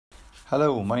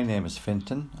Hello, my name is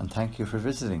Fintan and thank you for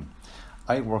visiting.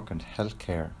 I work in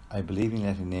healthcare. I believe in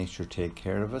letting nature take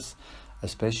care of us,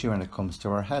 especially when it comes to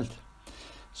our health.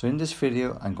 So in this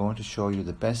video I'm going to show you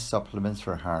the best supplements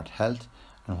for heart health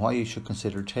and why you should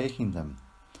consider taking them.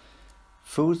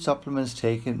 Food supplements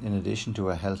taken in addition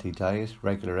to a healthy diet,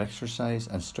 regular exercise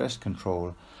and stress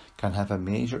control can have a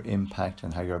major impact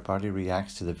on how your body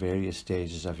reacts to the various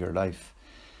stages of your life.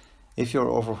 If you're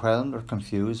overwhelmed or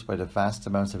confused by the vast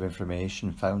amounts of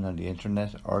information found on the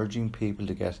internet urging people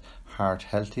to get heart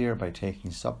healthier by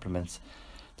taking supplements,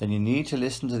 then you need to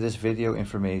listen to this video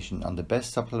information on the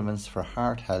best supplements for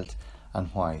heart health and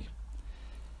why.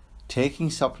 Taking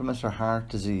supplements for heart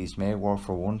disease may work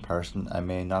for one person and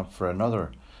may not for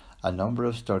another. A number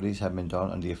of studies have been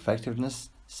done on the effectiveness,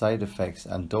 side effects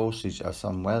and dosage of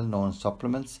some well-known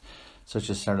supplements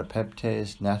such as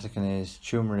Serrapeptase, Nattokinase,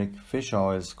 Turmeric, fish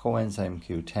oils, Coenzyme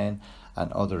Q10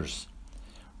 and others.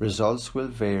 Results will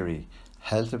vary.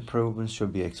 Health improvements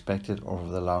should be expected over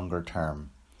the longer term.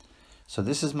 So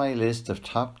this is my list of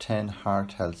top 10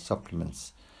 heart health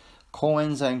supplements.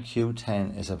 Coenzyme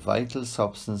Q10 is a vital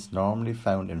substance normally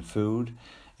found in food.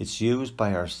 It's used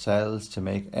by our cells to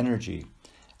make energy.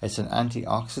 It's an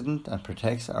antioxidant and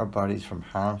protects our bodies from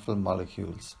harmful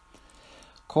molecules.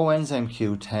 Coenzyme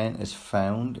Q10 is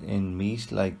found in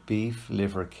meat like beef,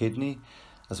 liver, kidney,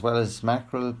 as well as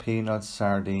mackerel, peanuts,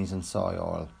 sardines and soy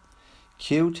oil.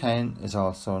 Q10 is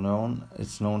also known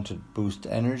to boost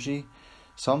energy.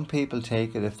 Some people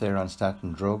take it if they're on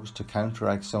statin drugs to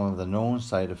counteract some of the known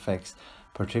side effects,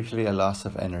 particularly a loss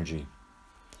of energy.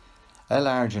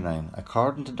 L-arginine.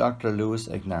 According to Dr. Louis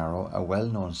Ignarro, a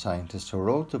well-known scientist who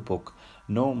wrote the book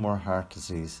No More Heart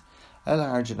Disease,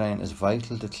 L-arginine is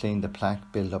vital to clean the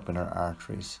plaque build-up in our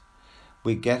arteries.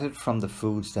 We get it from the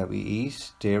foods that we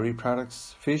eat, dairy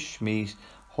products, fish, meat,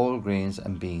 whole grains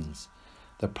and beans.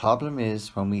 The problem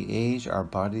is when we age, our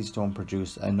bodies don't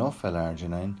produce enough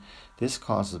L-arginine. This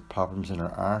causes problems in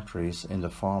our arteries in the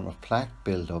form of plaque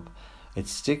build-up. It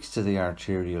sticks to the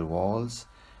arterial walls.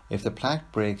 If the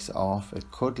plaque breaks off,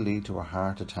 it could lead to a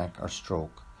heart attack or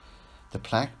stroke. The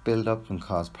plaque build-up can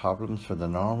cause problems for the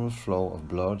normal flow of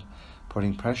blood,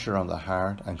 putting pressure on the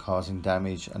heart and causing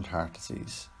damage and heart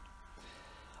disease.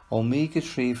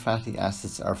 Omega-3 fatty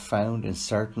acids are found in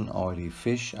certain oily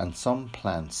fish and some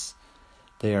plants.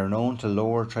 They are known to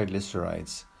lower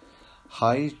triglycerides.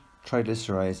 High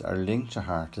triglycerides are linked to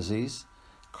heart disease,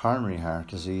 coronary heart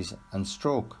disease and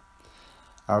stroke.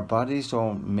 Our bodies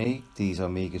don't make these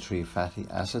omega-3 fatty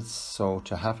acids, so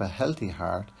to have a healthy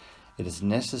heart, it is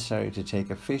necessary to take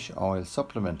a fish oil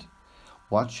supplement.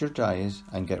 Watch your diet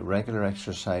and get regular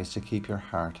exercise to keep your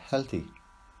heart healthy.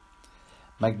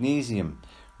 Magnesium.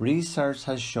 Research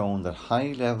has shown that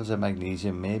high levels of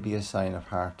magnesium may be a sign of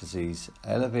heart disease.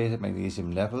 Elevated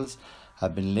magnesium levels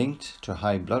have been linked to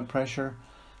high blood pressure,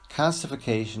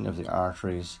 calcification of the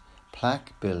arteries,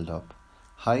 plaque buildup,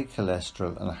 high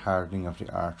cholesterol and hardening of the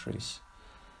arteries.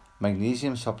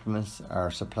 Magnesium supplements are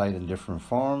supplied in different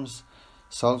forms: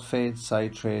 sulfate,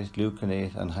 citrate,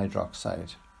 gluconate and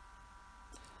hydroxide.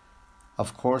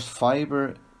 Of course,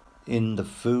 fibre in the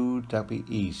food that we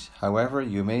eat. However,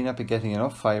 you may not be getting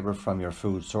enough fibre from your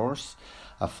food source.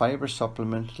 A fibre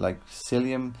supplement like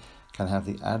psyllium can have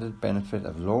the added benefit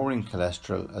of lowering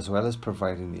cholesterol as well as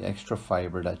providing the extra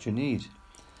fibre that you need.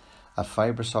 A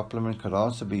fibre supplement could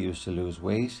also be used to lose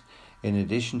weight in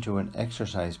addition to an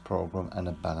exercise program and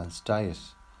a balanced diet.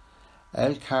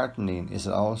 L-carnitine is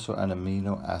also an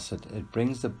amino acid. It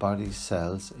brings the body's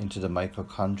cells into the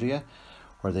mitochondria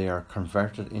where they are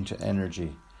converted into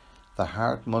energy. The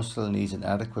heart muscle needs an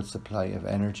adequate supply of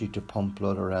energy to pump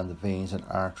blood around the veins and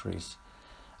arteries.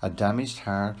 A damaged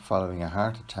heart following a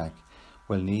heart attack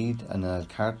will need an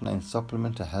L-carnitine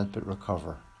supplement to help it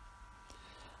recover.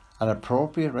 An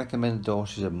appropriate recommended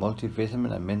dosage of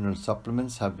multivitamin and mineral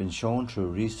supplements have been shown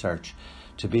through research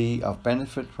to be of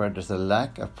benefit where there's a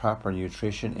lack of proper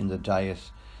nutrition in the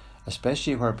diet,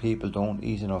 especially where people don't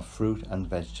eat enough fruit and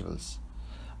vegetables.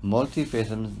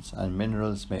 Multivitamins and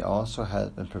minerals may also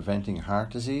help in preventing heart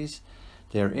disease.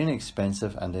 They are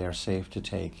inexpensive and they are safe to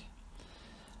take.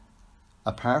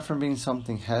 Apart from being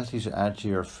something healthy to add to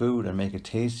your food and make it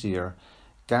tastier,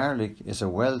 garlic is a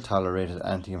well-tolerated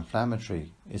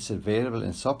anti-inflammatory. It's available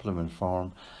in supplement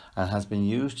form and has been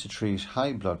used to treat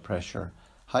high blood pressure,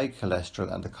 high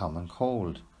cholesterol and the common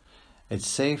cold. It's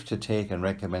safe to take in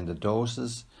recommended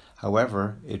doses.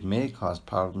 However, it may cause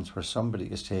problems where somebody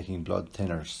is taking blood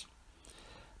thinners.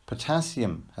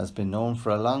 Potassium has been known for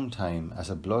a long time as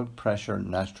a blood pressure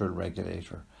natural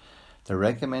regulator. The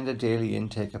recommended daily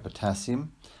intake of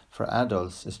potassium for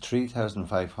adults is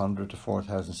 3,500 to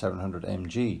 4,700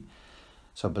 mg.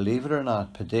 So believe it or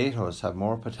not, potatoes have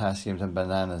more potassium than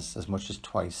bananas, as much as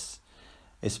twice.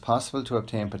 It's possible to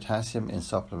obtain potassium in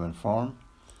supplement form.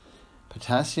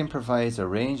 Potassium provides a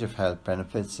range of health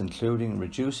benefits, including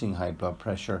reducing high blood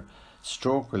pressure,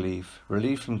 stroke relief,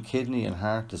 relief from kidney and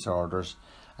heart disorders,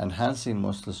 enhancing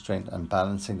muscle strength and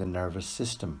balancing the nervous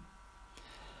system.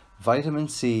 Vitamin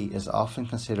C is often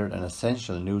considered an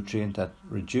essential nutrient that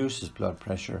reduces blood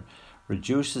pressure,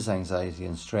 reduces anxiety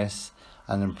and stress,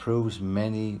 and improves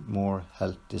many more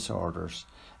health disorders.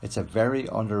 It's a very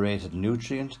underrated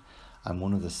nutrient and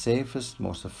one of the safest,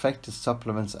 most effective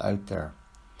supplements out there.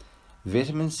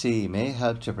 Vitamin C may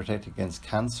help to protect against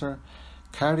cancer,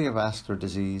 cardiovascular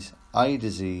disease, eye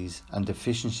disease, and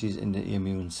deficiencies in the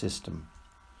immune system.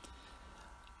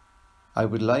 I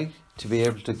would like to be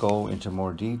able to go into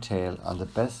more detail on the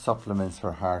best supplements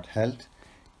for heart health,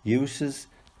 uses,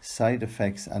 side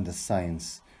effects, and the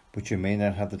science, but you may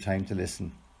not have the time to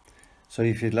listen. So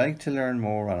if you'd like to learn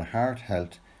more on heart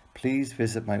health, please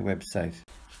visit my website.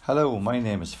 Hello, my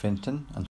name is Fintan, and